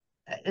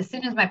as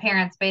soon as my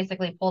parents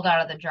basically pulled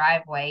out of the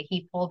driveway,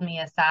 he pulled me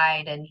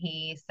aside and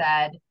he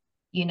said,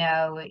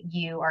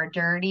 you are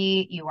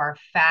dirty, you are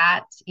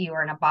fat, you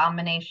are an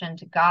abomination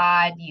to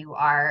God, you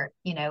are,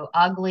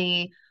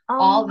 ugly, Oh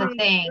all the my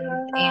things,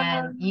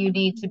 and you God.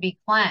 need to be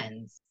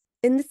cleansed.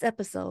 In this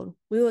episode,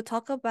 we will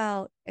talk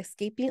about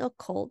escaping a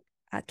cult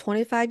at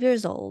 25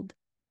 years old,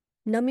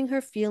 numbing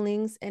her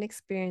feelings and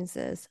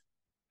experiences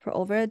for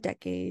over a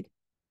decade,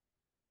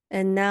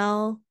 and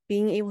now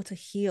being able to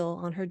heal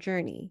on her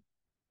journey.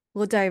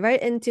 We'll dive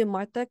right into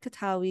Martha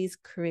Katawи's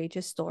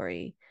courageous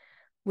story,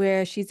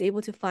 where she's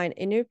able to find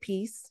inner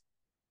peace,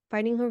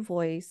 finding her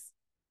voice,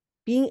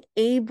 being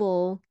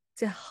able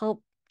to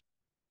help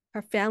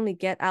her family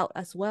get out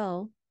as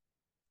well,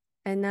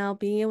 and now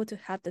being able to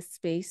have the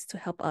space to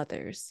help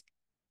others.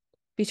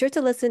 Be sure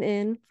to listen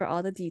in for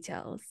all the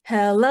details.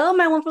 Hello,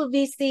 my wonderful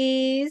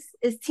beasties.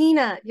 It's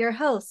Tina, your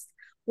host.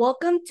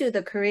 Welcome to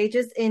the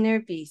Courageous Inner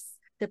Beast,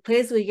 the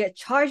place where you get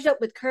charged up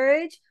with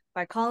courage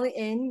by calling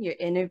in your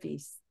inner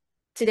beast.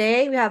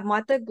 Today, we have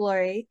Martha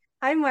Glory.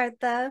 Hi,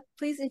 Martha.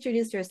 Please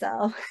introduce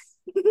yourself.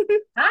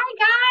 Hi,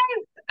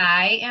 guys.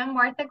 I am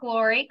Martha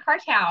Glory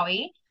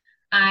Kartaoui.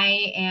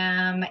 I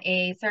am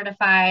a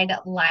certified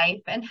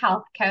life and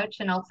health coach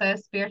and also a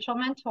spiritual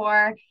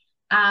mentor.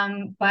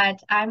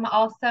 But I'm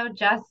also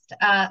just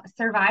a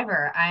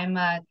survivor. I'm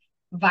a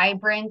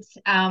vibrant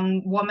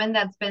woman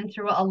that's been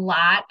through a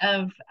lot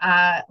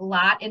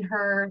in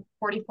her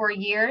 44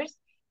 years.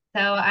 So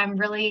I'm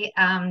really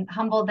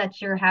humbled that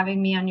you're having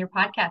me on your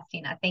podcast,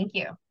 Tina. Thank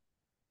you.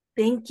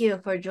 Thank you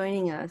for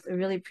joining us. I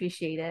really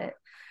appreciate it.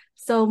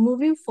 So,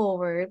 moving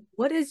forward,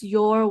 what is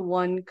your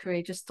one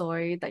courageous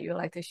story that you would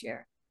like to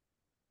share?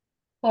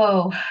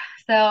 Whoa.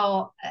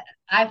 So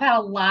I've had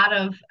a lot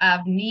of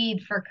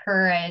need for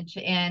courage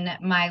in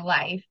my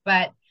life,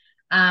 but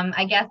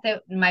I guess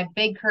my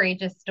big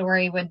courageous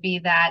story would be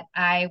that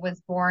I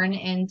was born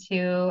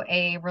into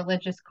a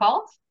religious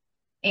cult,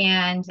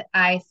 and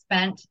I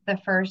spent the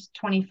first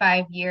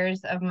 25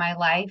 years of my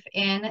life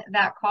in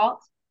that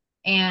cult.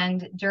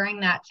 And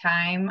during that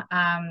time,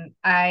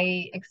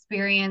 I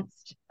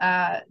experienced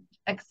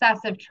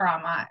excessive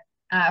trauma,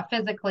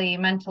 physically,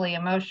 mentally,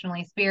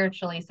 emotionally,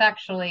 spiritually,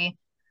 sexually,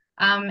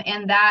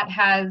 and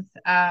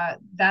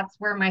that's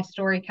where my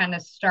story kind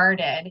of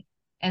started.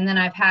 And then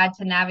I've had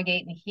to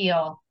navigate and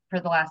heal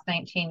for the last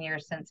 19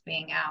 years since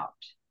being out.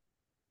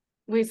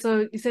 Wait,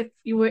 so you said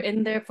you were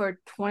in there for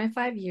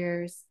 25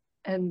 years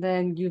and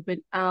then you've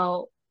been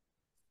out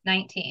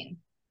 19.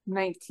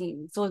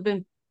 19. So it's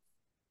been,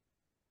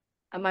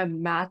 my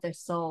math is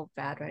so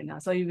bad right now.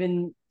 So it's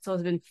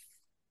been,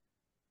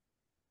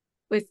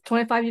 wait,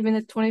 25, you've been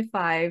at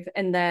 25,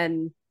 and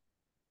then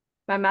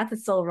my math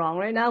is so wrong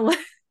right now. So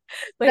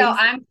Wait,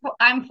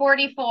 I'm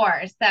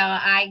 44. So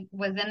I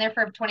was in there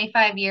for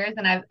 25 years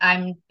and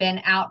I'm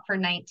been out for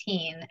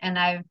 19, and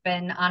I've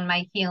been on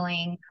my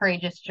healing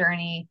courageous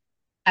journey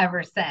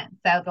ever since.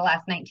 So the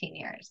last 19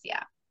 years.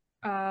 Yeah.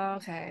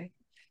 okay.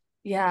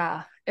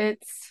 Yeah,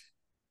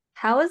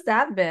 how has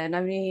that been?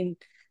 I mean,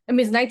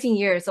 it's 19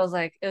 years, so I was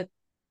like,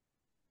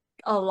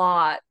 a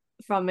lot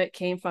from it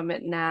came from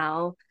it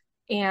now.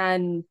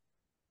 And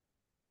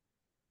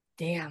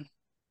damn.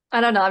 I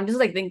don't know. I'm just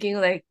like thinking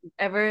like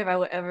ever if I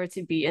were ever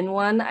to be in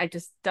one, I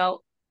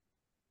don't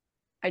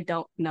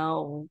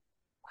know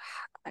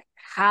like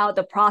how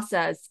the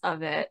process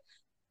of it,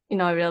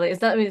 really.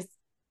 It's not I mean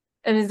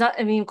it's not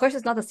I mean, of course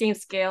it's not the same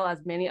scale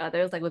as many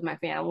others, like with my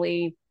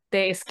family.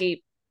 They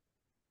escaped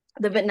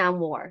the Vietnam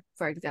War,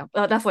 for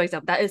example. That's for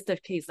example, that is the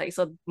case. Like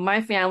so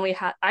my family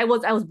had I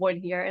was born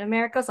here in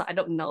America, so I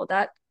don't know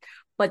that.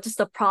 But just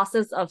the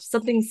process of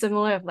something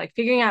similar of like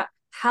figuring out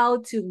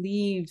how to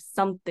leave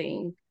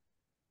something,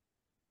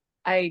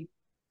 I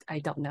I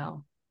don't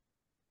know.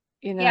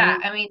 You know what I Yeah,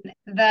 mean?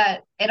 I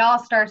mean, it all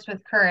starts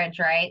with courage,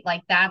 right?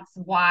 Like that's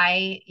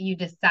why you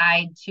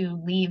decide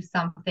to leave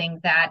something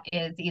that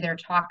is either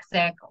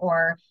toxic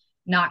or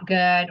not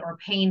good or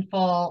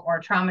painful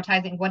or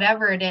traumatizing,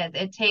 whatever it is.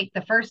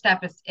 The first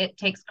step is it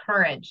takes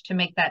courage to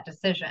make that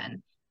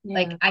decision.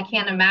 Like Yeah. I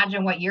can't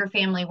imagine what your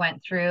family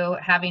went through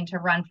having to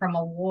run from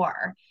a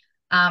war.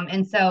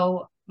 And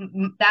so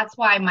that's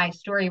why my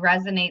story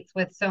resonates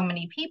with so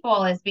many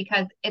people, is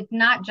because it's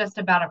not just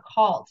about a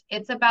cult.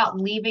 It's about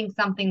leaving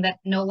something that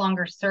no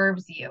longer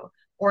serves you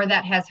or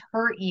that has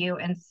hurt you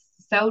and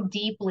so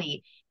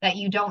deeply that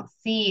you don't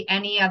see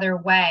any other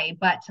way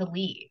but to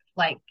leave.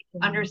 Like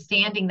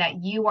understanding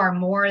that you are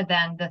more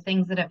than the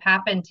things that have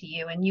happened to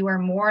you, and you are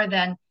more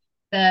than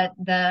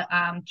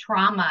the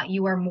trauma.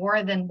 You are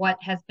more than what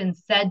has been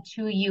said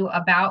to you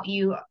about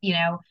you,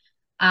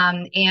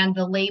 and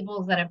the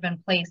labels that have been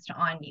placed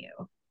on you.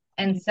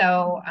 And Yeah.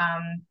 so,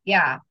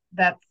 yeah,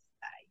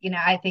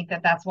 I think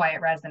that that's why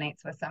it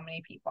resonates with so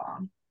many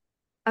people.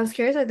 I was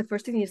curious, like the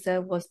first thing you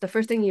said was the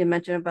first thing you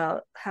mentioned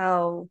about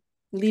how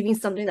leaving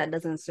something that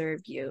doesn't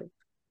serve you.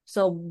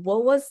 So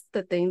what was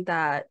the thing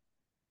that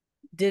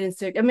didn't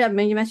serve? I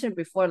mean, you mentioned it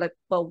before, like,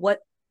 but what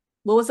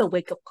was a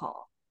wake up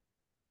call?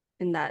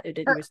 in that it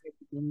didn't restrict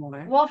you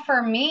anymore? Well,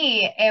 for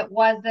me, it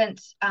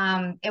wasn't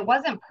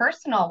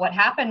personal. What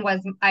happened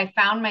was I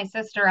found my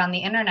sister on the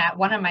internet,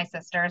 one of my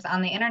sisters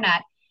on the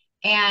internet,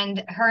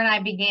 and her and I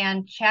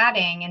began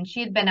chatting, and she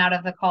had been out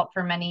of the cult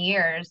for many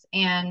years.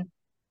 And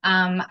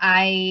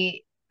I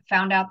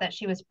found out that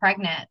she was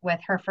pregnant with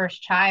her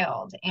first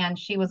child, and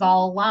she was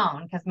all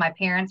alone because my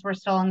parents were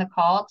still in the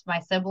cult. My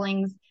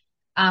siblings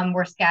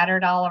were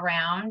scattered all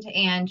around,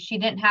 and she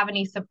didn't have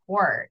any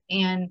support.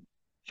 And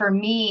for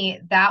me,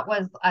 that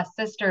was a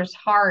sister's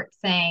heart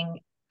saying,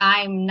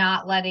 I'm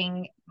not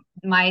letting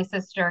my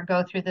sister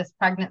go through this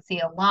pregnancy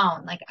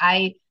alone. Like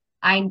I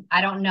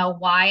don't know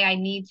why I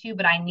need to,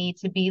 but I need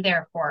to be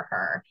there for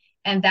her.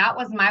 And that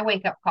was my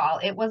wake up call.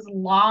 It was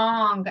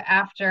long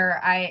after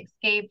I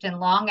escaped and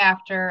long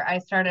after I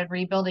started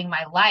rebuilding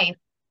my life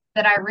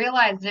that I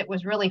realized it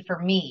was really for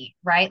me,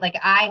 right? Like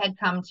I had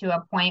come to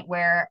a point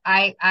where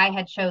I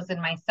had chosen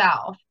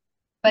myself,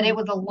 but it Mm.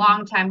 was a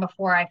long time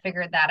before I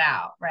figured that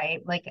out,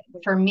 right? Like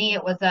for me,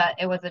 it was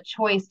a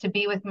choice to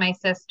be with my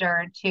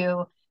sister,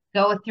 to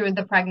go through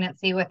the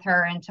pregnancy with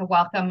her, and to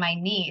welcome my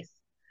niece.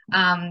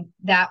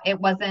 That it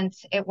wasn't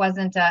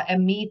a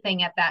me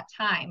thing at that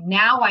time.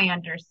 Now I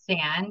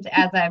understand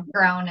as I've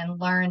grown and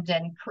learned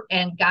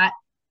and got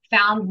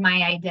found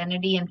my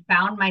identity and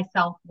found my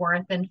self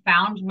worth and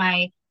found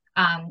my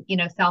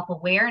self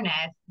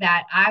awareness,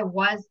 that I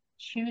was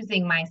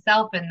choosing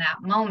myself in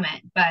that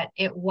moment, but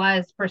it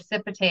was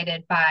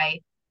precipitated by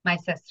my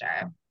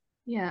sister.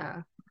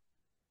 Yeah.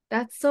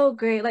 That's so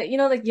great. Like,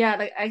 like, yeah,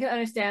 like I can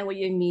understand what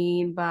you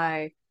mean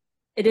by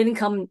it didn't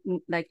come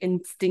like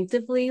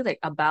instinctively, like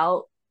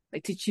about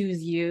like to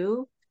choose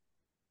you.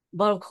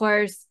 But of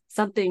course,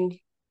 something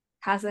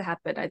has to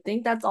happen. I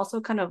think that's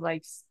also kind of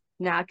like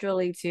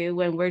naturally too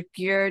when we're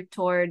geared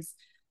towards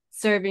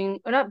serving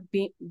or not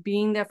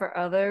being there for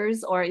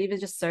others or even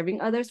just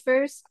serving others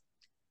first.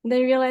 And then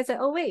you realize that,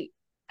 oh wait,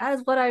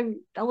 that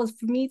was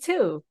for me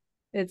too.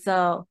 It's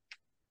oh,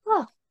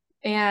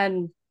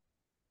 and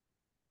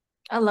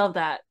I love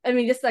that. I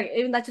mean, just like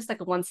even that's just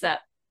like a one step,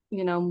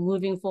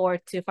 moving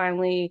forward to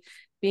finally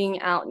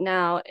being out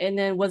now. And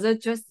then was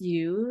it just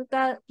you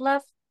that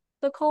left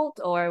the cult,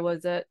 or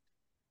was it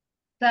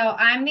So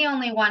I'm the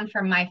only one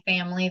from my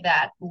family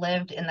that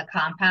lived in the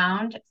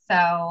compound.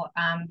 So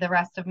the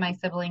rest of my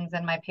siblings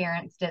and my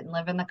parents didn't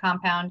live in the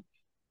compound.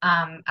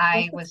 what's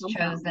I the was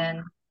compound?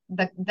 chosen.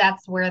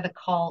 That's where the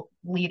cult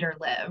leader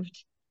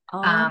lived,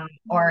 Oh,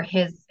 or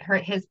his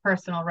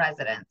personal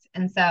residence.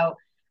 And so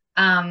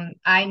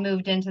I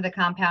moved into the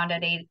compound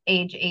at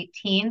age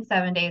 18,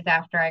 7 days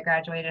after I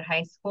graduated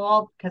high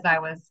school, because I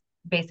was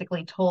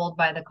basically told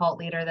by the cult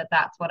leader that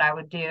that's what I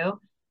would do.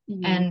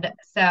 mhm. And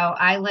so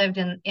I lived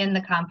in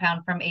the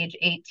compound from age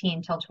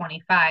 18 till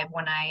 25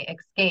 when I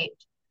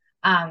escaped.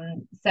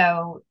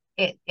 So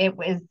it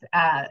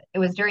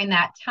was during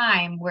that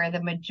time where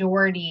the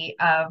majority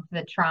of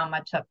the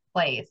trauma took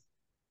place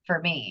for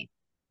me.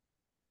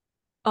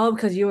 Oh,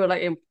 because you were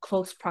like in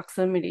close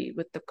proximity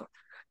with the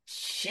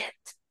shit.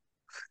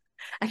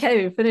 I can't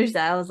even finish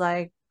that. I was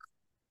like,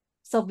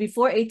 so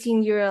before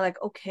 18, you were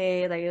like,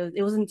 okay, like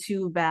it wasn't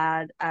too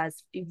bad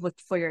as with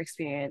for your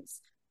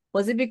experience.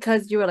 Was it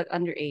because you were like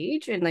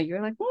underage and like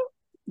you're like,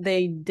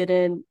 they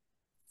didn't,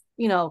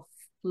 you know,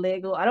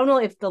 legal? I don't know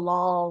if the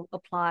law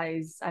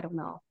applies. I don't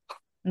know.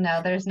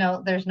 No, there's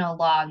no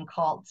law in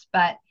cults,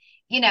 but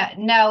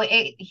no,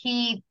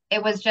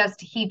 it was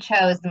just he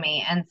chose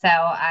me, and so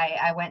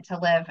I went to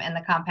live in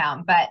the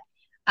compound. But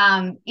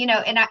and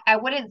I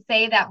wouldn't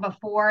say that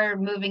before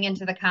moving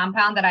into the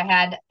compound that I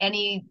had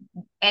any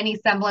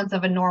semblance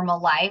of a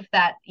normal life.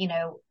 That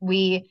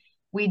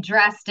we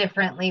dressed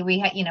differently. We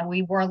had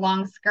we wore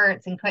long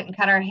skirts and couldn't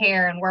cut our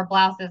hair and wore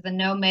blouses and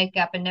no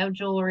makeup and no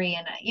jewelry,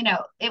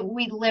 and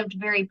we lived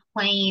very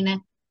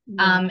plain,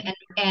 Yeah.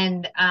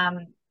 and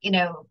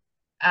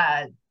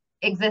uh,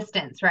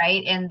 existence,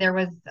 right? And there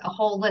was a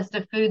whole list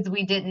of foods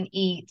we didn't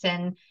eat.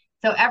 And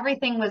so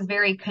everything was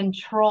very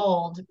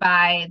controlled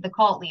by the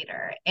cult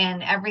leader,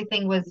 and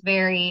everything was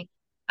very,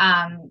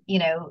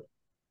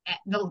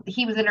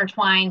 he was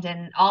intertwined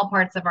in all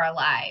parts of our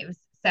lives.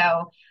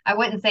 So I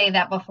wouldn't say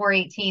that before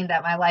 18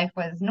 that my life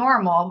was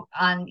normal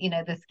on,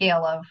 the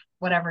scale of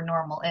whatever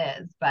normal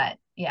is. But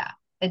yeah,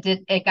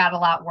 it got a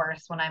lot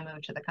worse when I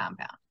moved to the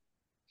compound.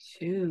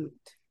 Shoot.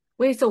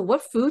 Wait, so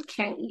what food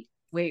can't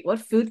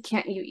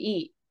you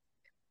eat?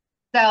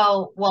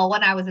 So, well,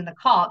 when I was in the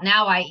cult,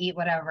 now I eat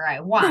whatever I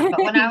want.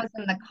 But when I was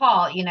in the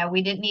cult,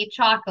 we didn't eat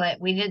chocolate,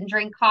 we didn't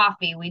drink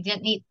coffee, we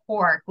didn't eat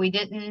pork, we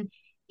didn't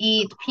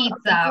eat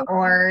pizza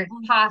or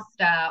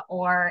pasta,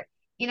 or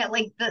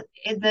like But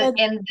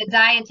and the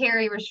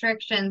dietary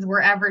restrictions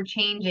were ever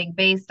changing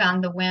based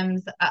on the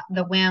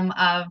whim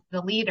of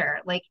the leader.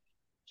 Like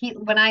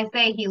when I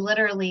say he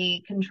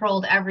literally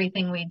controlled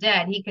everything we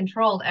did, he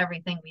controlled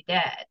everything we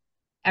did,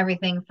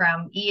 everything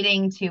from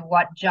eating to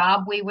what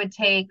job we would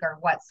take or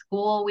what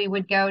school we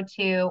would go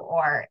to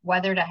or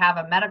whether to have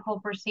a medical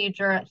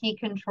procedure. He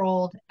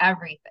controlled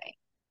everything.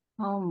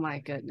 oh my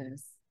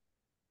goodness.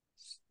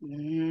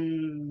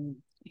 I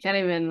can't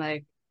even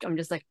like. I'm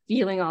just like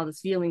feeling all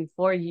this feeling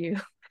for you.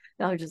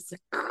 And I was just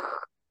like,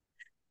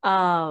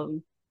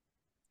 and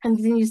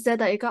then you said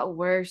that it got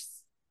worse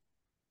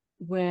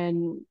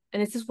and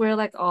it's just where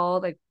like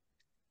all like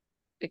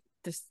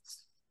this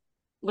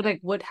what like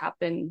what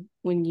happened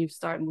when you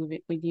start moving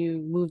when you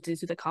moved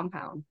into the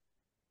compound.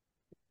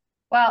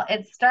 Well,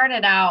 it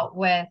started out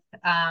with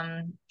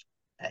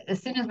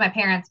as soon as my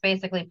parents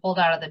basically pulled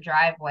out of the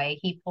driveway,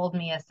 he pulled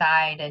me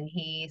aside and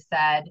he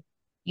said,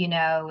 you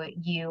know,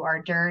 you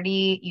are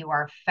dirty, you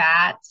are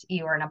fat,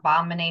 you are an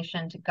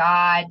abomination to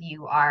God,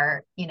 you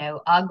are, you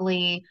know,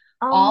 ugly,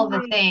 Oh all the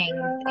my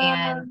things,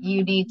 and you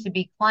God. need to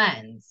be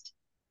cleansed.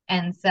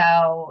 And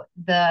so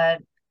the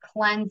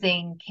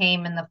cleansing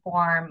came in the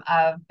form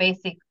of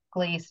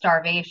basically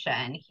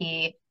starvation.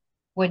 He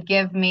would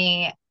give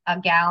me a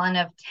gallon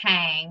of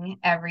Tang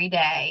every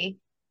day,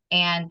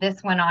 and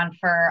this went on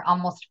for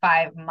almost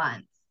 5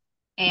 months.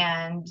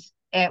 And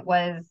it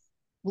was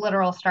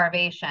literal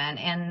starvation.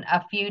 And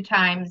a few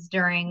times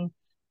during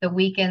the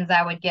weekends,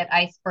 I would get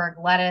iceberg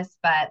lettuce,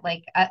 but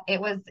like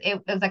it was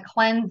a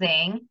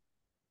cleansing.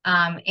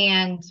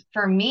 And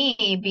for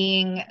me,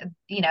 being,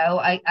 you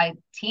know, a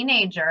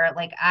teenager,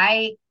 like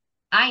I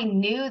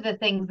knew the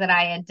things that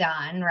I had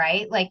done,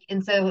 right? Like,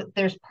 and so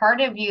there's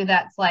part of you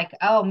that's like,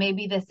 oh,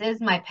 maybe this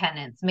is my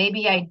penance.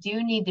 Maybe I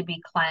do need to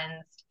be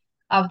cleansed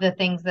of the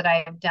things that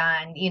I have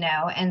done, you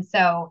know? And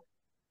so,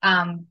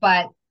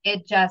 but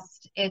it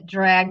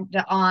dragged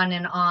on,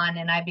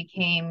 and I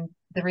became,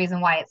 the reason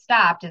why it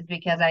stopped is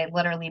because I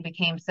literally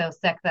became so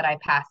sick that I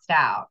passed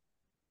out.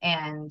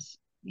 And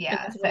And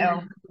yeah, that's when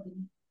so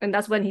and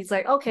that's when he's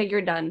like, okay,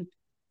 you're done.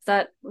 Is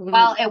that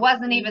well, it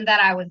wasn't even that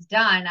I was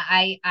done.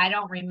 I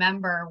don't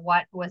remember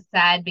what was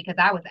said because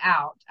I was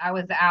out. I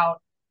was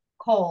out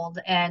cold,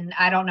 and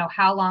I don't know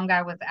how long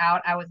I was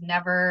out. I was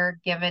never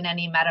given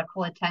any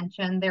medical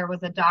attention. There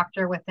was a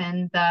doctor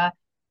within the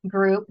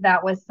group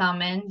that was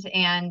summoned,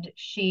 and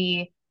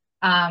she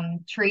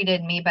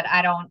treated me, but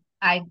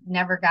I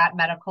never got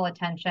medical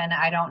attention.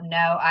 I don't know.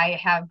 I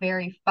have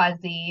very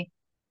fuzzy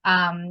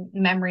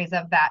memories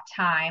of that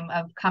time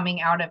of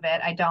coming out of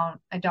it. I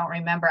don't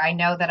remember. I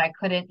know that I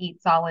couldn't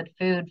eat solid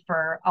food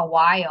for a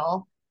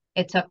while.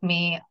 It took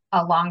me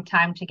a long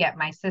time to get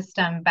my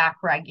system back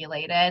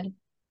regulated.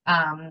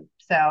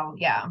 So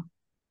yeah.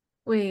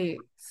 wait,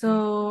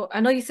 so I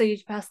know you said you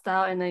passed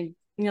out and then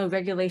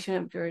regulation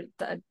of your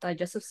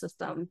digestive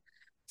system.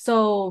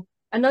 So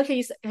I know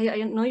you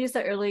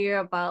said earlier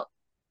about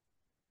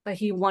like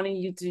he wanted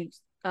you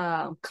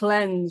to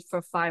cleanse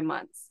for 5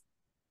 months.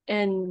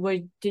 And were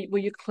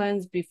you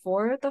cleansed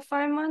before the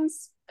 5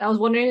 months? I was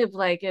wondering if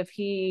like if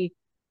he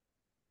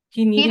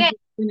He needed didn't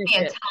you to give finish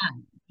me a it.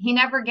 time. He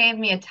never gave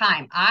me a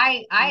time.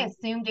 I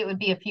assumed it would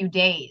be a few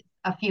days,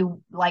 a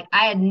few, like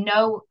I had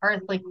no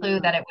earthly clue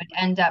that it would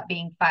end up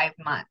being 5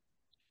 months.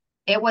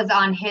 It was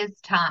on his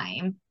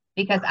time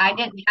because I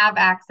didn't have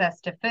access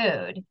to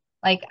food.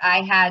 Like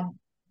I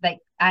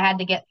had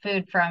to get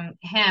food from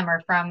him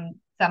or from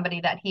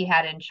somebody that he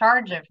had in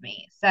charge of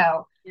me.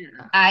 So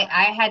Yeah.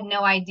 I had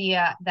no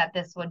idea that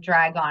this would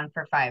drag on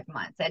for 5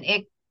 months. And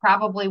it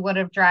probably would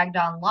have dragged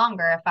on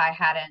longer if I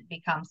hadn't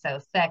become so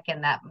sick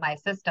and that my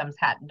systems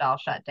hadn't all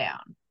shut down.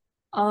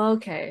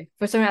 Okay.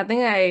 For some reason, I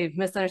think I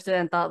misunderstood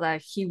and thought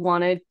that he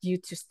wanted you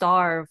to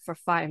starve for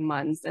 5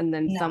 months and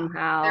then No, there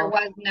somehow,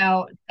 was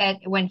no,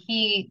 when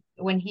he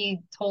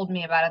told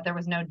me about it, there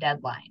was no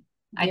deadline.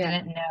 I yeah.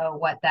 didn't know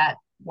what that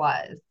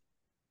was.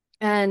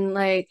 And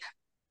like,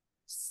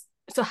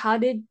 so how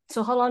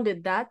long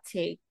did that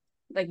take?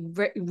 Like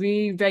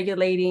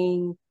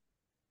re-regulating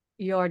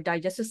your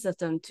digestive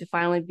system to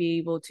finally be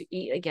able to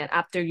eat again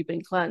after you've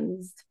been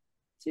cleansed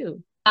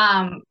too.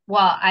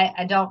 Well,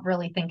 I don't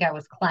really think I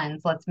was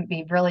cleansed. Let's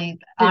be really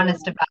True.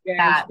 honest about Very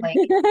that. Like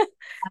true.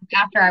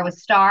 after I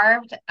was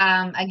starved,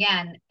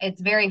 again,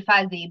 it's very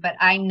fuzzy, but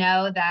I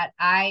know that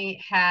I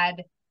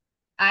had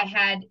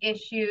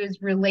issues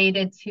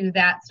related to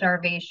that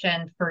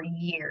starvation for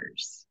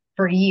years,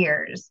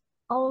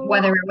 Oh,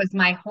 whether it was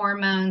my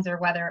hormones or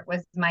whether it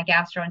was my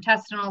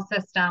gastrointestinal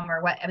system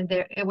or what. I mean,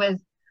 it was.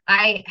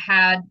 I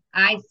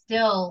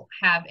still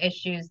have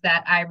issues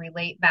that I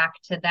relate back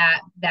to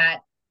that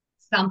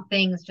some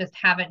things just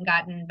haven't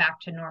gotten back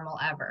to normal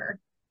ever.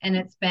 And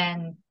it's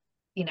been,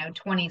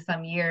 20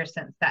 some years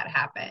since that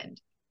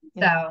happened.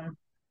 So yeah.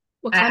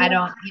 What kind I of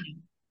don't,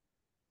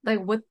 like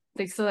what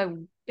like so like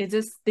is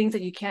this things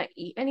that you can't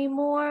eat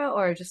anymore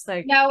or just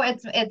like no,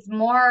 it's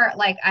more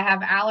like I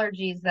have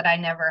allergies that I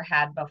never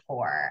had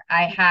before.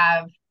 I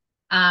have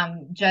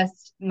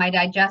just my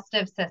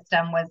digestive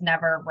system was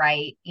never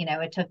right.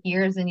 It took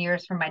years and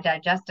years for my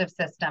digestive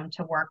system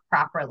to work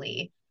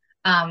properly.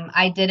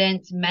 I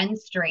didn't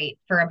menstruate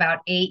for about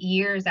 8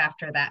 years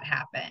after that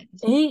happened.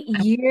 8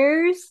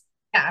 years?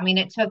 Yeah, I mean,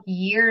 it took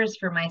years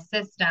for my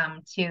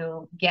system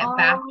to get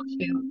back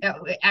to,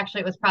 Um,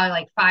 actually, it was probably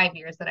like 5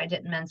 years that I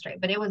didn't menstruate,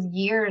 but it was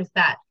years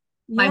that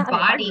yeah, I mean,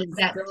 five is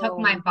that took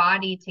my still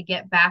body to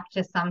get back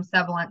to some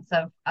semblance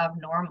of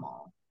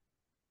normal.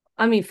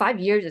 I mean 5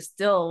 years is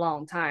still a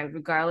long time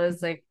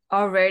regardless like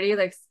already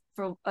like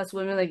for us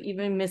women, like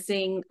even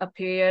missing a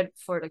period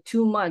for like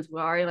 2 months,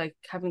 we're already like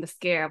having the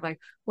scare of like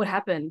what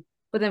happened.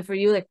 But then for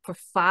you, like for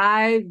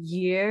 5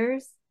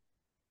 years,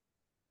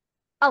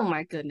 oh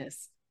my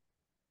goodness.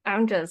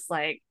 I'm just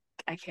like,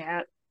 I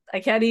can't,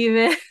 I can't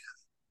even.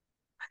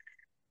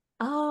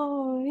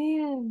 Oh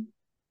man.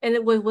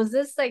 And was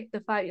this like the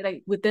five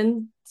like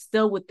within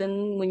still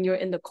within when you're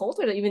in the cult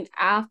or even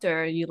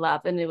after you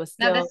left and it was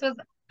No, still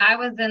I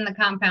was in the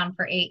compound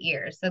for 8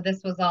 years. So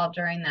this was all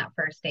during that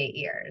first 8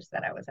 years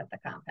that I was at the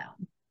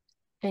compound.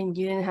 and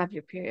you didn't have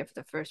your period for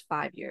the first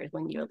 5 years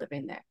when you were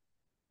living there.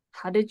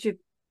 How did you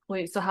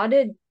wait? So how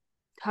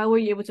were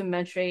you able to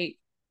menstruate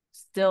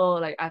still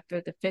like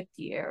after the fifth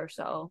year or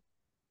so?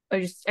 Or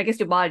just I guess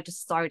your body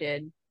just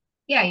started.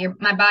 Yeah,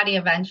 my body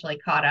eventually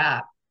caught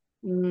up.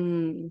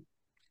 Mm,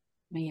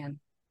 man.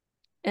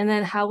 And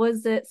then how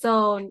was it?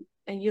 So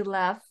and you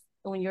left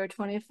when you were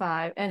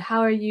 25. And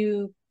how are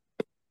you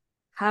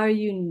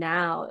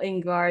now in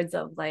regards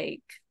of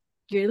like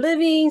your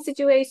living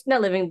situation,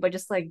 not living, but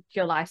just like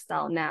your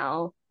lifestyle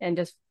now and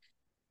just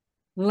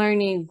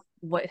learning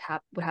what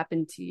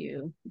happened to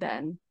you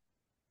then.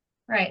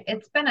 Right.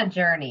 It's been a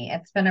journey.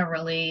 It's been a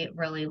really,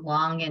 really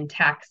long and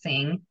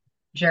taxing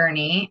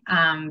journey.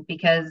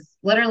 Because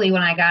literally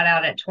when I got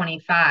out at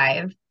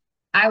 25,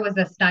 I was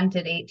a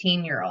stunted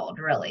 18-year-old,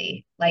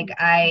 really. Like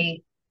I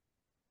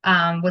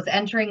was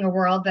entering a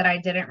world that I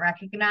didn't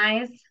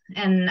recognize,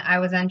 and I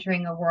was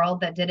entering a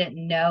world that didn't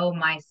know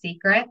my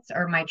secrets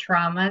or my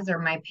traumas or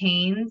my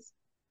pains.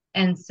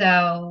 And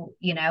so,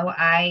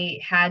 I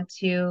had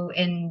to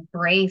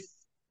embrace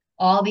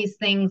all these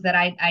things that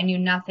I knew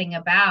nothing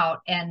about,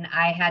 and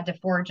I had to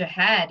forge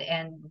ahead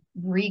and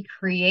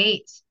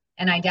recreate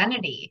an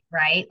identity,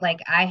 right? Like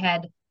I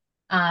had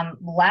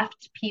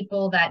left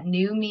people that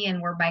knew me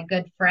and were my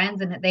good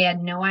friends, and they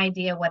had no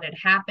idea what had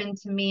happened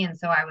to me. And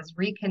so I was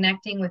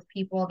reconnecting with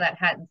people that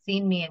hadn't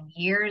seen me in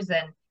years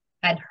and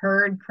had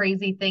heard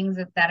crazy things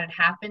that had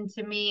happened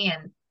to me.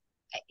 And,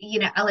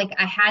 like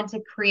I had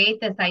to create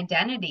this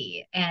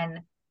identity. And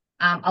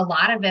a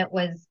lot of it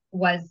was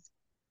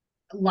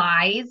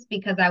lies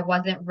because I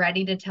wasn't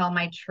ready to tell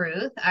my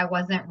truth. I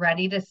wasn't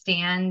ready to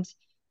stand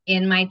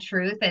in my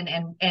truth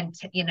and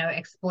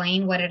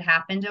explain what had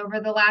happened over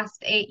the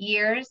last 8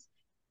 years.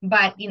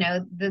 But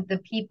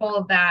the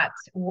people that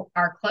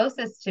are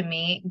closest to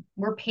me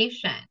were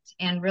patient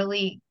and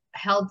really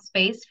held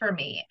space for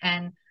me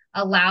and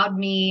allowed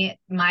me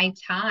my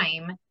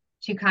time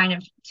to kind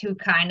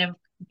of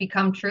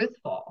become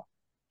truthful.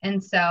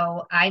 And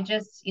so I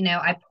just,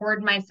 I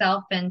poured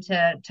myself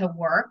into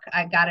work.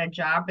 I got a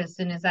job as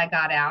soon as I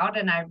got out,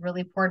 and I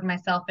really poured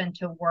myself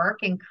into work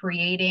and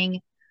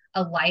creating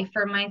a life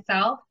for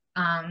myself.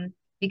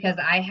 Because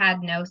I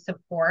had no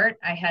support.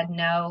 I had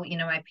no,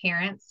 my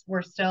parents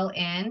were still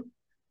in.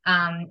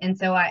 And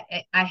so I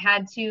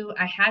had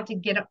to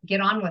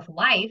get on with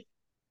life,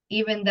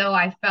 even though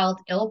I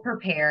felt ill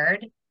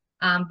prepared.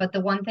 But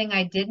the one thing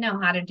I did know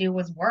how to do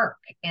was work.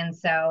 And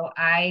so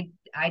I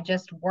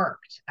just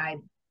worked. I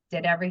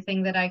did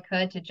everything that I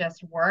could to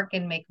just work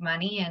and make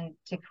money and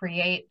to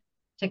create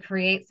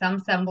some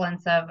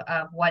semblance of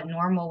what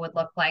normal would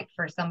look like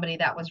for somebody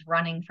that was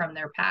running from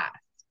their past.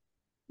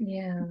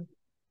 Yeah.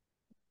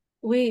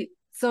 Wait,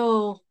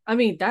 so I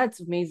mean that's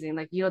amazing.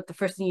 Like the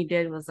first thing you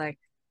did was like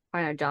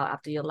find a job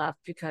after you left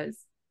because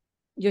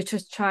you're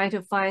just trying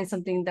to find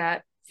something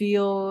that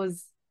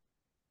feels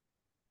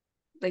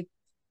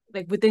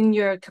like within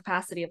your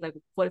capacity of like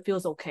what it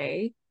feels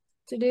okay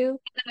to do.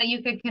 That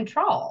you could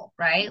control,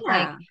 right?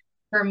 Like Yeah.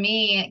 for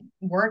me,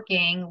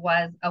 working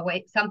was a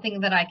way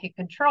something that I could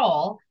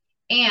control.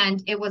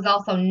 And it was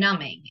also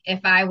numbing.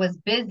 If I was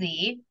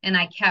busy and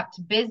I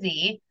kept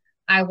busy,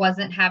 I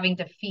wasn't having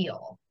to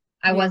feel.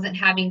 I Yeah. wasn't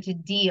having to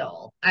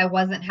deal. I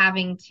wasn't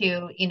having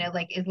to,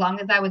 like as long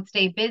as I would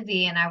stay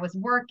busy and I was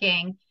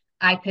working,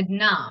 I could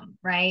numb,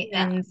 right?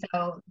 Yeah. And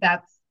so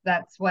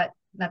that's what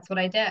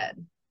I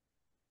did.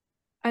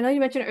 I know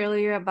you mentioned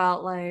earlier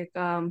about like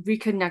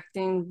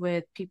reconnecting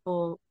with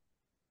people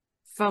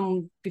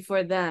from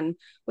before then.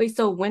 Wait,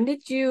 so when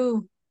did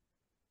you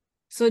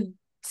so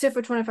sit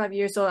for 25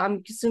 years? So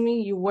I'm assuming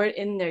you weren't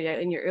in there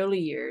yet in your early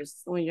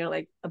years when you're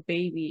like a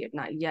baby,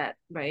 not yet,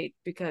 right?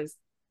 Because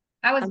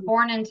I was I'm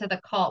born into the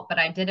cult, but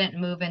I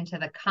didn't move into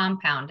the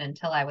compound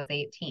until I was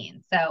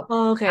 18. So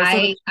oh, okay. So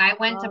the I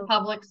went to oh,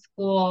 public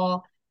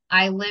school.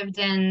 I lived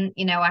in,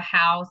 a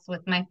house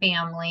with my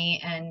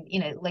family, and,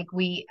 like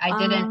I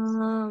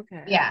didn't,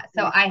 okay. yeah. That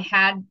So makes I sense.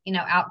 had,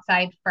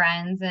 outside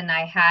friends, and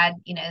I had,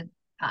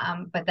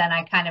 but then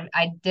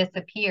I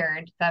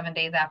disappeared 7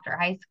 days after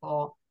high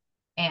school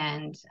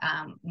and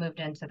moved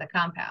into the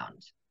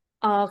compound.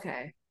 Oh,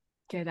 okay.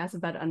 Okay, that's a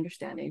better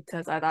understanding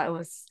because I thought it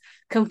was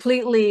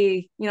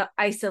completely,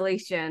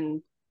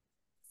 isolation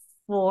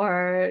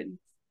for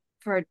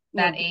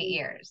That eight being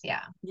years.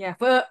 Yeah. yeah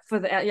for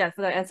the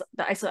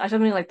isolation. I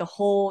mean like the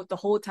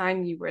whole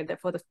time you were there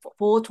for the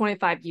full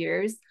 25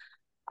 years.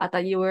 I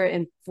thought you were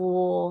in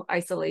full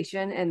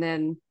isolation, and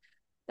then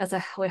that's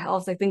a I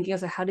was like thinking, I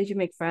was like, how did you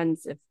make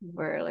friends if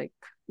we're like,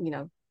 you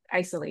know,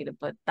 isolated,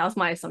 but that was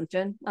my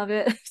assumption of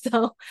it.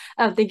 So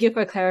thank you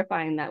for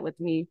clarifying that with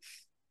me.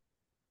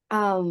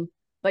 Um,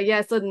 but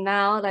yeah, so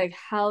now like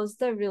how's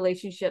the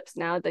relationships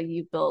now that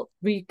you built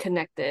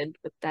reconnected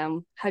with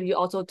them? Have you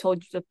also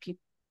told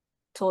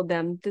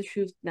them the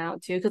truth now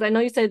too? Because I know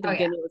you said at the Oh yeah.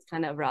 beginning it was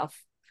kind of rough.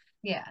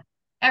 Yeah.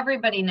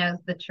 Everybody knows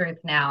the truth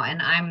now, and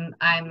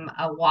I'm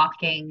a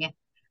walking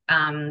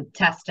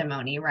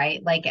testimony,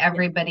 right? Like Yeah.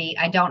 everybody,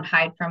 I don't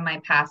hide from my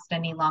past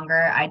any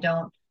longer. I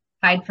don't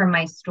hide from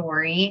my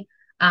story.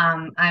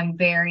 I'm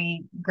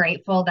very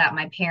grateful that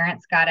my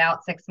parents got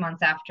out 6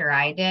 months after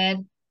I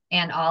did,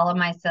 and all of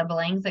my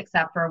siblings,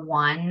 except for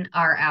one,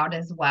 are out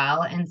as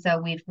well. And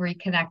so we've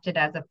reconnected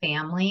as a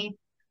family.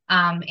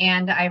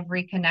 And I've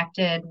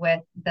reconnected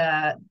with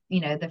the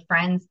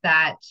friends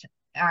that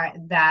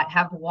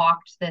have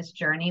walked this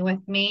journey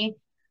with me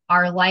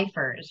are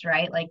lifers,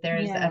 right? Like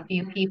there's a Yeah.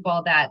 few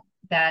people that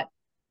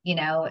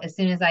as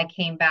soon as I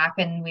came back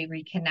and we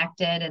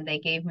reconnected and they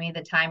gave me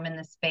the time and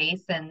the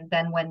space, and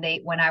then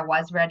when I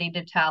was ready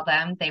to tell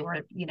them, they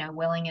were,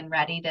 willing and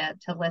ready to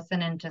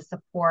listen and to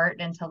support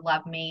and to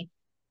love me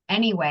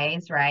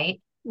anyways,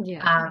 right?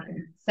 Yeah. Um,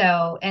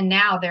 so and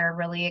now they're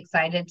really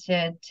excited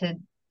to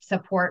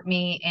support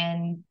me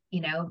in,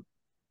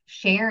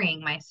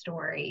 sharing my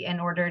story in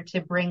order to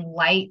bring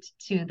light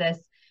to this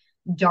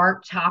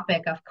dark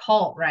topic of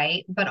cult,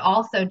 right? But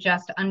also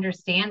just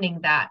understanding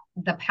that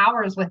the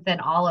power is within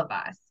all of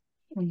us.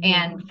 Mm-hmm.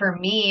 And for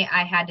me,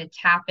 I had to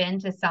tap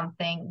into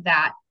something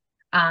that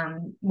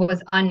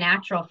was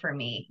unnatural for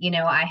me.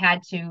 I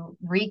had to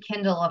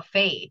rekindle a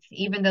faith,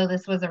 even though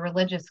this was a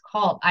religious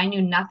cult. I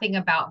knew nothing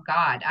about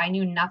God, I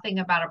knew nothing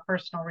about a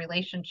personal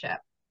relationship.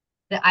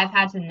 That I've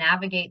had to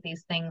navigate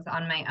these things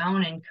on my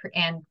own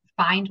and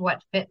find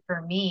what fit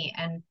for me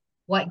and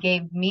what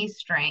gave me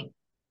strength.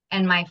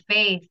 And my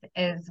faith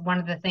is one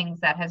of the things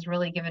that has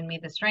really given me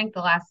the strength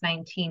the last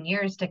 19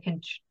 years to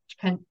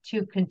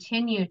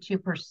continue to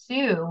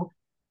pursue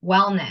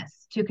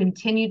wellness, to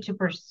continue to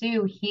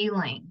pursue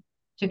healing,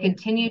 to Yeah.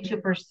 continue to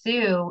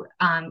pursue,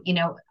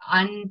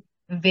 unveiling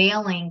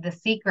the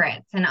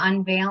secrets and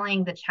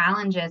unveiling the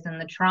challenges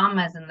and the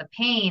traumas and the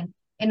pain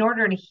in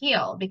order to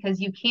heal, because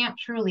you can't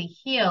truly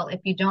heal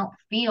if you don't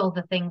feel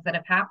the things that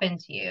have happened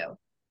to you,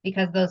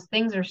 because those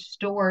things are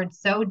stored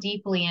so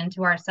deeply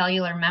into our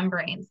cellular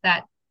membranes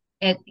that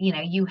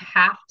you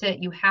have to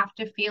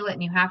feel it,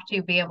 and you have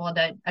to be able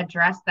to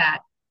address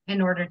that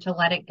in order to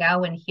let it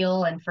go and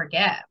heal and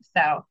forgive.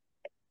 So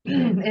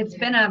Yeah. it's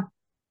been a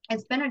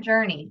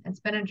journey. It's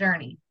been a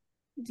journey.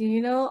 Do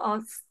you know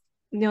also,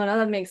 now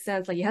that makes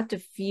sense. Like you have to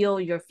feel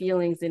your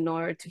feelings in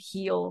order to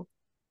heal,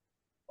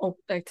 or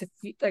like to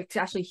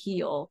actually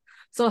heal.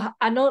 So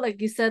I know,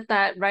 like you said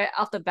that right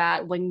off the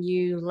bat, when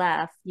you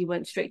left, you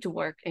went straight to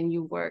work and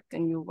you worked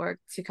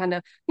to kind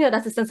of,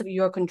 that's a sense of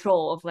your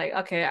control of like,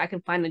 okay, I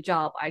can find a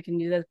job, I can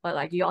do this. But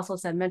like you also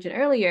mentioned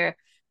earlier,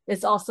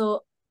 it's also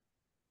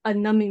a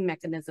numbing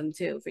mechanism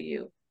too for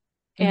you.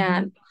 Mm-hmm.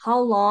 And how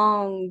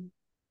long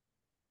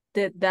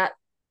did that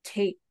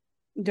take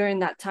during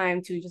that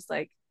time to just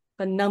like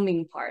the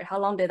numbing part? How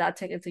long did that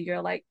take until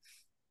you're like,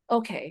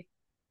 okay,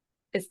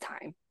 it's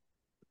time?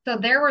 So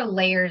there were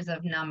layers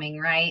of numbing,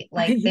 right?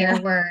 Like there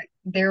Yeah. were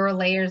there were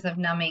layers of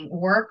numbing.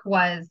 Work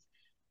was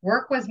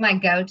my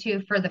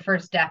go-to for the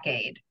first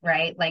decade,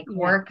 right? Like Yeah.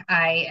 work,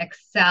 I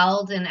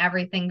excelled in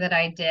everything that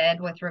I did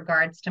with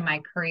regards to my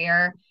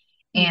career.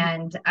 Mhm.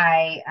 And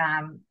I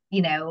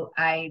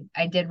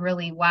did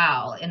really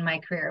well in my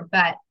career.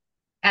 But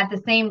at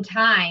the same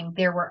time,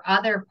 there were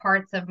other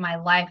parts of my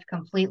life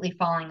completely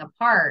falling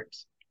apart.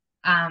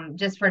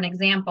 Just for an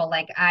example,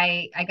 like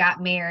I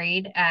got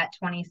married at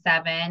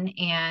 27,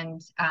 and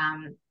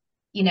I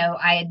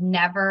had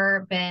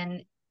never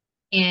been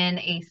in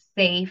a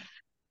safe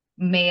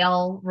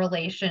male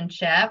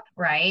relationship,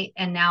 right?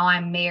 And now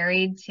I'm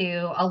married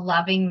to a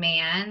loving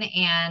man,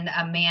 and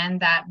a man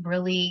that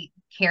really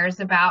cares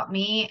about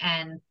me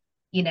and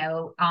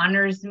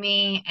honors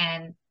me,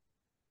 and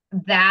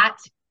that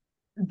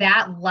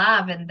that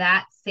love and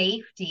that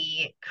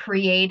safety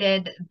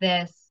created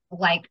this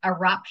like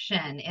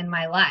eruption in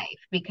my life,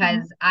 Mhm.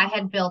 because I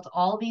had built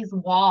all these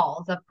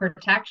walls of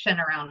protection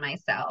around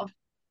myself.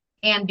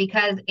 And they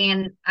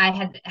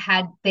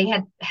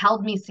had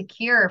held me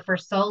secure for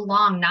so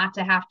long not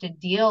to have to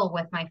deal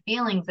with my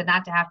feelings and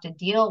not to have to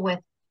deal with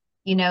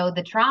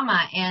the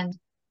trauma. And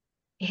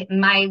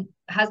my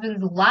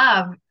husband's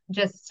love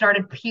just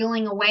started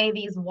peeling away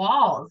these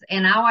walls,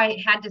 and now I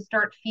had to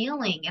start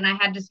feeling, and I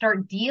had to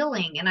start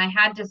dealing, and I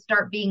had to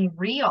start being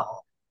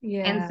real.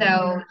 And Yeah.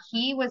 so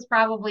he was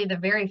probably the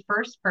very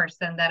first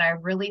person that I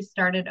really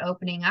started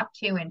opening up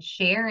to and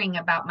sharing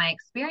about my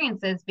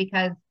experiences,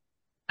 because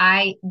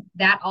I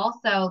that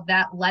also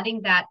that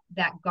letting that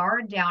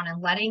guard down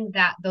and letting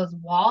that those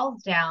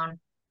walls down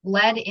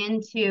led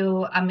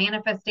into a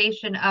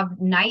manifestation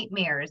of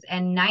nightmares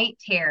and night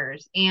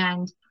terrors,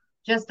 and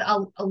just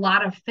a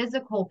lot of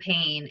physical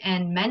pain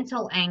and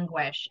mental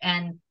anguish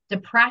and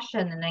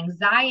depression and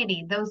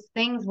anxiety. Those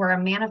things were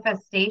a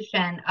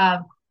manifestation of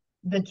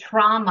the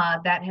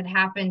trauma that had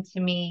happened to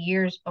me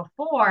years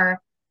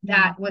before Mm.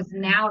 that was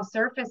now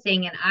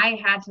surfacing. And I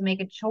had to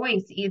make a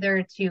choice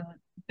either to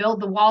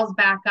build the walls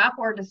back up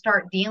or to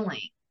start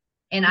dealing.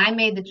 And I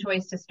made the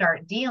choice to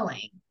start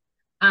dealing.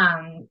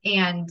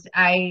 And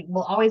I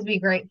will always be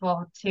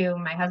grateful to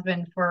my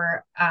husband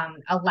for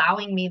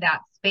allowing me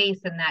that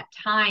space and that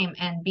time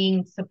and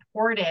being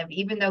supportive,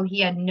 even though he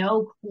had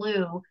no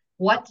clue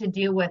what to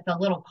do with a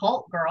little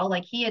cult girl.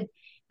 Like he had,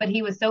 but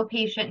he was so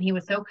patient, he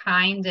was so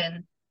kind,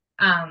 and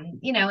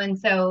and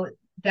so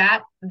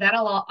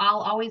I'll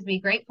always be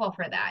grateful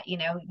for that.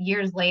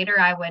 Years later,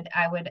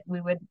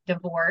 we would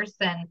divorce,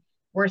 and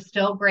we're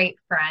still great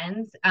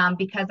friends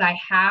because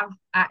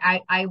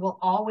I will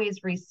always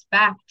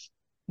respect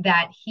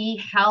that he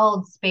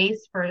held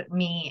space for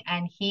me,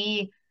 and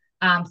he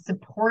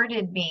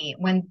supported me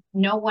when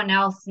no one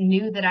else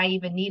knew that I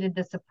even needed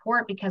the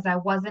support because I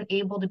wasn't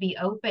able to be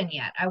open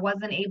yet. I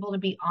wasn't able to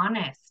be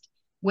honest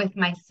with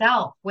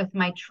myself, with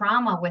my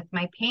trauma, with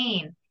my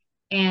pain.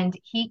 And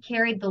he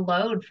carried the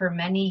load for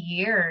many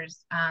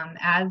years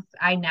as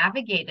I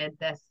navigated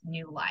this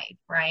new life,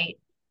 right?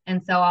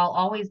 And so I'll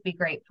always be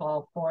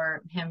grateful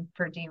for him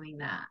for doing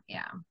that.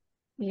 Yeah.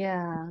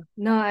 Yeah.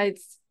 No,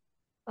 it's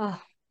oh,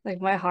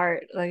 like my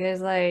heart. Like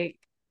it's like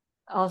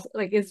also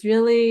like it's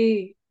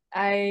really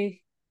I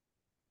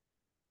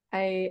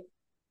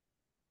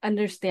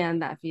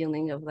understand that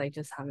feeling of like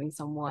just having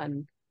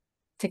someone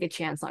take a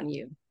chance on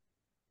you,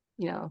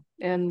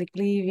 and like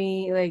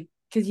leaving like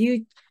because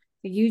you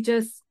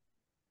just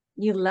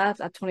you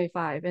left at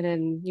 25 and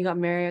then you got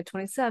married at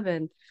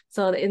 27.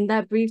 So in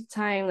that brief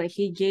time, like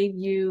he gave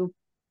you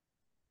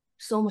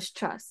so much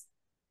trust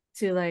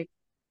to like,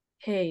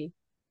 hey,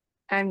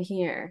 I'm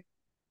here.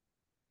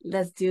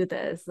 Let's do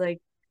this.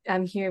 Like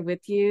I'm here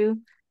with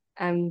you.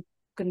 I'm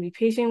gonna be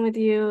patient with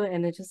you.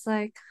 And it's just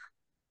like,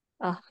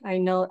 oh, I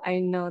know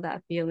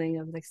that feeling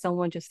of like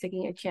someone just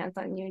taking a chance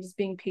on you, just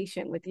being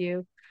patient with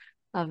you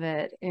of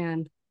it.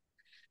 And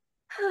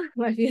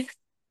my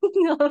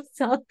feel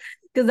so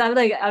because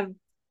I'm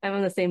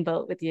on the same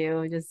boat with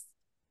you. Just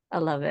I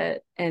love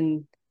it.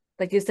 And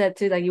like you said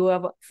too, like you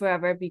will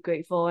forever be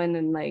grateful and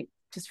then like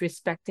just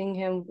respecting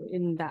him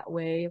in that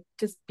way,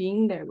 just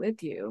being there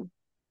with you.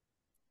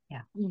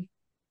 Yeah. Mm.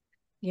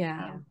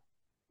 Yeah.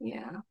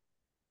 Yeah. Yeah.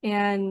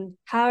 And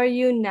how are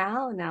you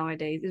now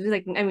nowadays? It's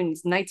like I mean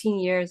it's 19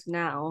 years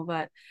now,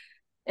 but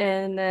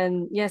and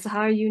then yes,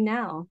 how are you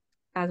now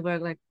as we're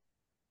like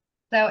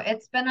So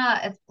it's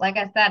like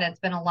I said,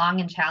 it's been a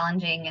long and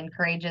challenging and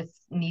courageous,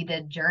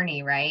 needed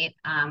journey, right?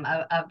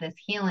 Of this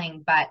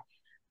healing. But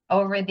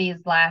over these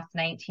last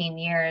 19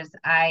 years,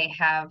 I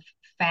have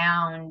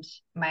found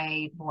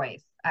my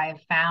voice.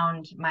 I've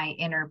found my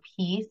inner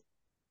peace.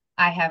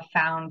 I have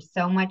found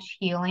so much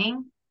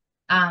healing.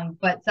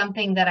 But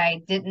something that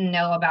I didn't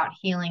know about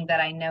healing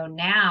that I know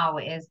now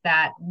is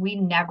that we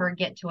never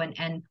get to an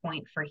end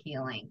point for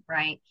healing,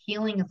 right?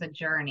 Healing is a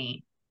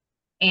journey,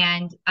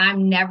 and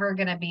I'm never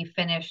going to be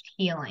finished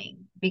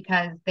healing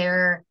because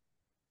there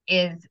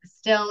is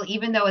still,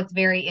 even though it's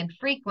very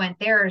infrequent,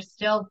 there are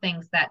still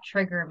things that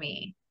trigger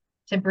me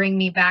to bring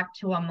me back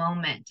to a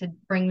moment, to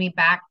bring me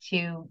back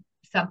to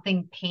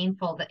something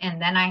painful.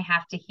 And then I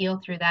have to heal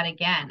through that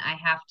again. I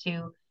have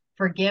to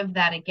forgive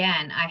that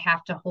again. I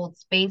have to hold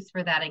space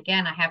for that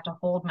again. I have to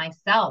hold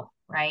myself,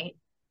 right?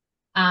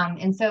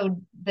 And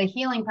so the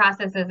healing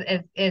process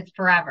is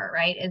forever,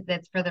 right?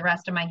 It's for the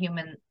rest of my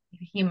human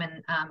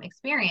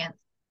experience.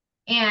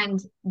 And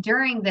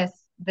during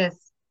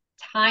this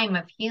time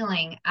of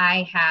healing,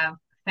 I have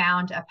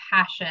found a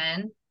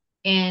passion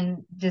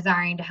in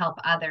desiring to help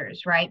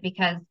others, right?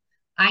 Because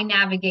I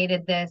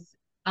navigated this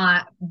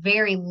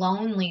very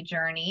lonely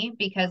journey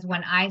because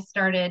when I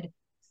started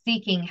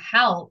seeking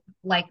help,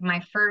 like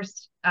my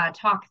first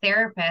talk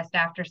therapist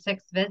after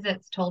 6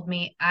 visits told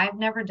me, I've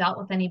never dealt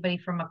with anybody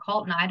from a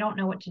cult and I don't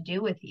know what to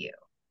do with you.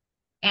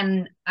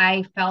 And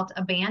I felt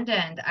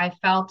abandoned. I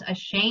felt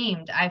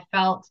ashamed. I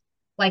felt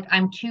like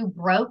I'm too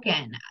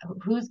broken.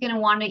 Who's going to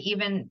want to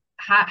even,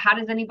 how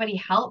does anybody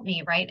help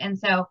me? Right. And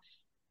so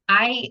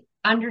I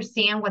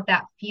understand what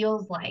that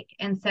feels like.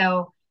 And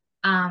so,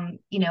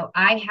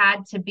 I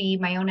had to be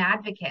my own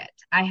advocate.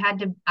 I had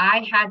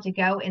to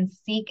go and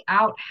seek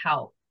out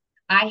help.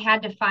 I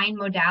had to find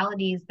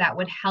modalities that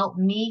would help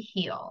me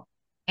heal.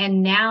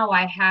 And now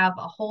I have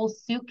a whole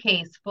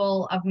suitcase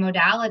full of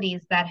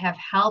modalities that have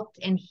helped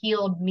and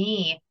healed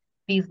me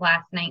these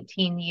last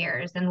 19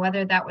 years. And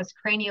whether that was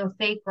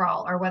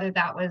craniosacral or whether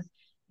that was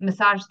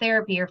massage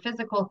therapy or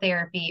physical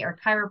therapy or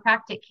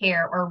chiropractic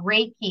care or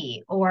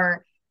Reiki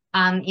or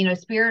having a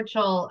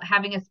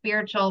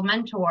spiritual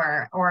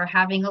mentor or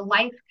having a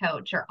life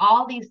coach or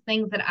all these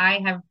things that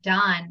I have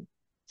done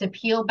to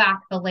peel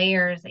back the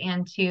layers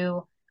and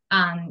to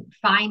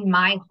find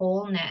my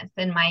wholeness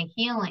and my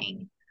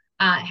healing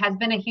has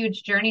been a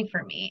huge journey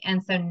for me.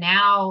 And so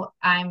now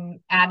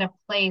I'm at a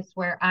place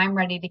where I'm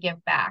ready to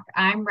give back.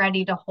 I'm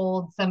ready to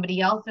hold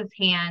somebody else's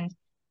hand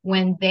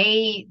when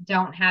they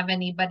don't have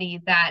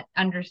anybody that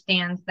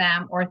understands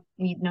them, or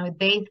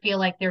they feel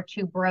like they're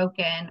too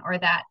broken, or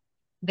that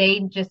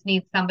They just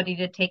need somebody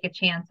to take a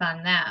chance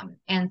on them.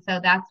 And so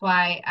that's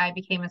why I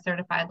became a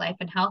certified life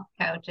and health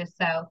coach, is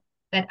so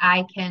that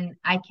I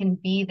can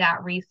be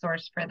that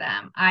resource for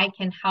them. I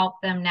can help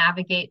them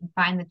navigate and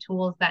find the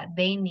tools that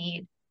they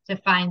need to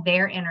find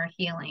their inner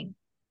healing.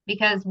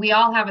 Because we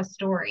all have a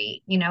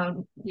story,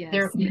 there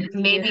Yes.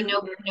 maybe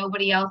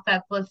nobody else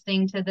that's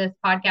listening to this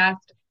podcast,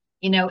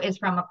 is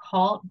from a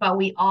cult, but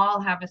we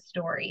all have a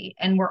story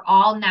and we're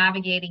all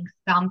navigating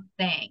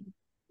something,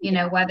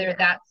 Yeah. whether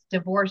that's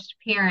divorced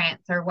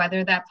parents or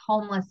whether that's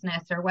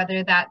homelessness or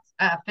whether that's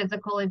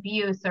physical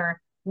abuse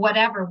or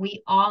whatever.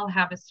 We all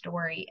have a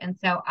story. And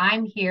so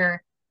I'm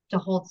here to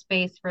hold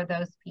space for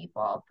those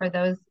people, for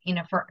those,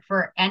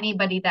 for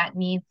anybody that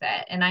needs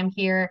it. And I'm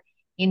here,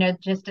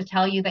 just to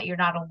tell you that you're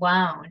not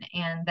alone,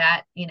 and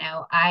that,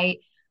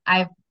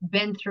 I've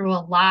been through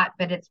a lot,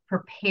 but it's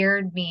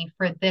prepared me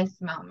for this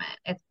moment.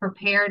 It's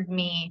prepared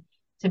me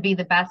to be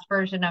the best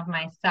version of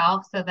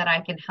myself so that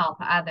I can help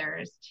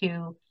others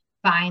to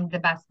find the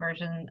best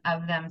version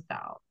of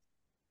themselves.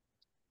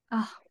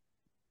 Oh,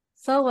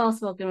 so well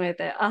spoken right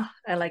there. Oh,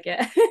 I like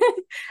it.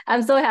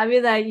 I'm so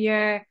happy that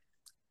you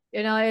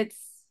know, it's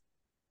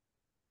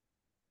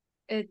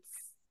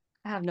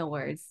I have no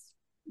words.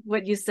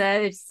 What you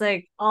said, it's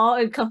like all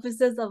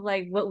encompasses of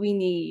like what we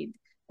need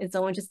and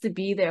someone just to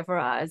be there for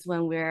us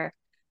when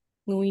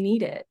we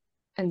need it.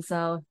 And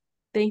so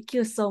thank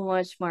you so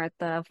much,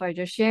 Martha, for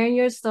just sharing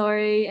your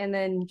story and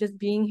then just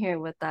being here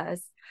with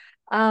us.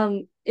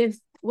 If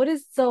what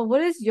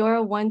is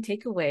your one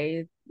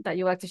takeaway that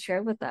you like to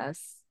share with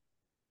us?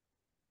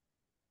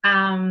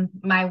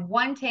 My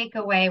one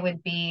takeaway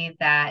would be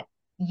that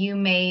you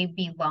may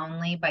be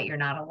lonely, but you're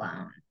not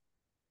alone.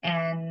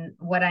 And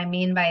what I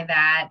mean by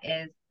that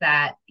is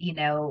that,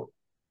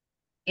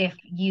 if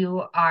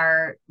you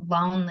are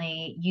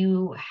lonely,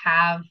 you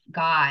have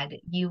God,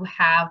 you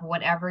have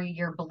whatever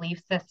your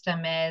belief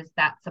system is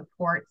that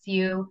supports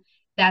you,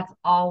 that's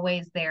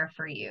always there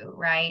for you,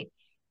 right?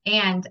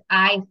 And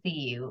I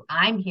see you,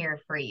 I'm here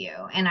for you.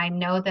 And I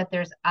know that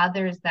there's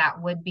others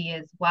that would be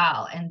as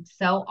well. And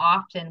so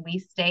often we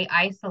stay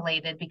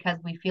isolated because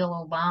we feel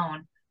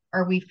alone,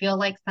 or we feel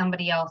like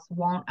somebody else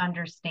won't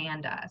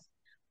understand us,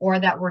 or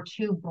that we're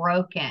too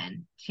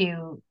broken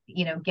to,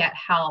 get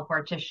help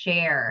or to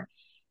share.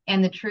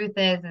 And the truth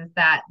is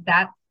that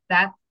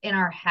that's in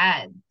our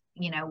heads.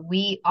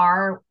 We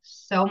are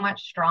so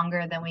much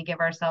stronger than we give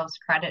ourselves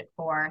credit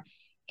for.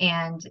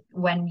 And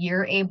when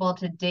you're able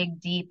to dig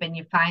deep and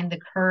you find the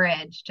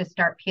courage to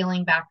start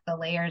peeling back the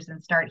layers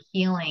and start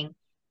healing,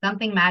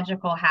 something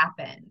magical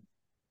happens.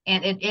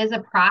 And it is a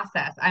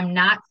process. I'm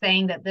not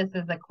saying that this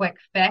is a quick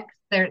fix.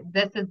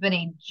 This has been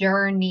a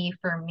journey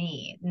for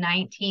me,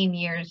 19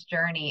 years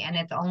journey. And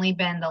it's only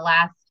been the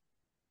last,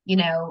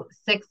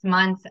 6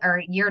 months or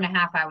a year and a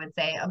half, I would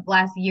say, of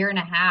last year and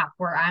a half,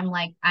 where I'm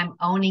like, I'm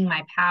owning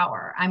my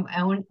power. I'm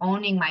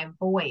owning my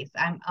voice.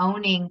 I'm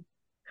owning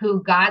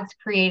who God's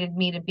created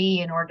me to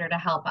be in order to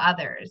help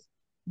others.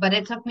 But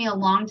it took me a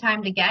long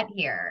time to get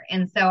here.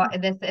 And so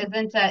this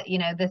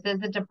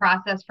isn't a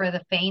process for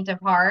the faint of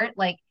heart.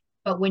 Like,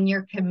 but when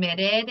you're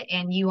committed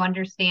and you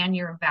understand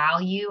your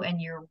value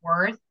and your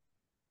worth,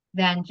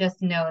 then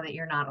just know that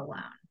you're not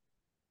alone.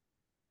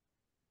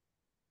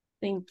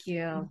 Thank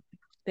you.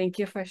 Thank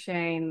you for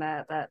sharing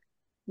that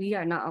we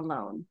are not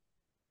alone.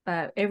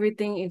 That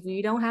everything, if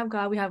we don't have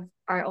God, we have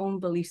our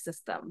own belief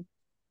system.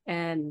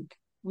 And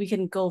we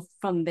can go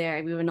from there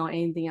if we don't know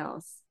anything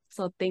else.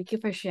 So thank you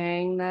for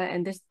sharing that.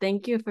 And just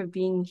thank you for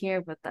being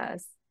here with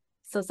us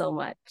so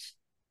much.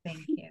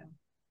 Thank you.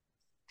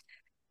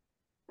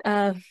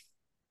 Uh,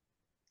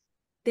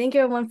 Thank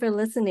you everyone for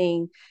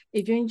listening.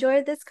 If you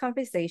enjoyed this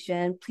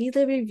conversation, please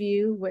leave a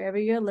review wherever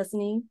you're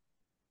listening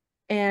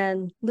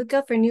and look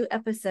up for new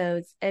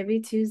episodes every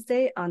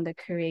Tuesday on the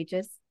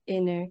Courageous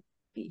Inner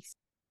Beast.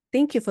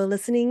 Thank you for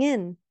listening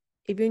in.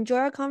 If you enjoy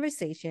our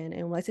conversation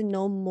and would like to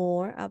know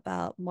more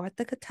about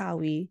Martha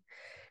Kartaoui,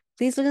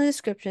 please look in the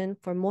description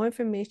for more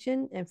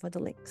information and for the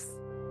links.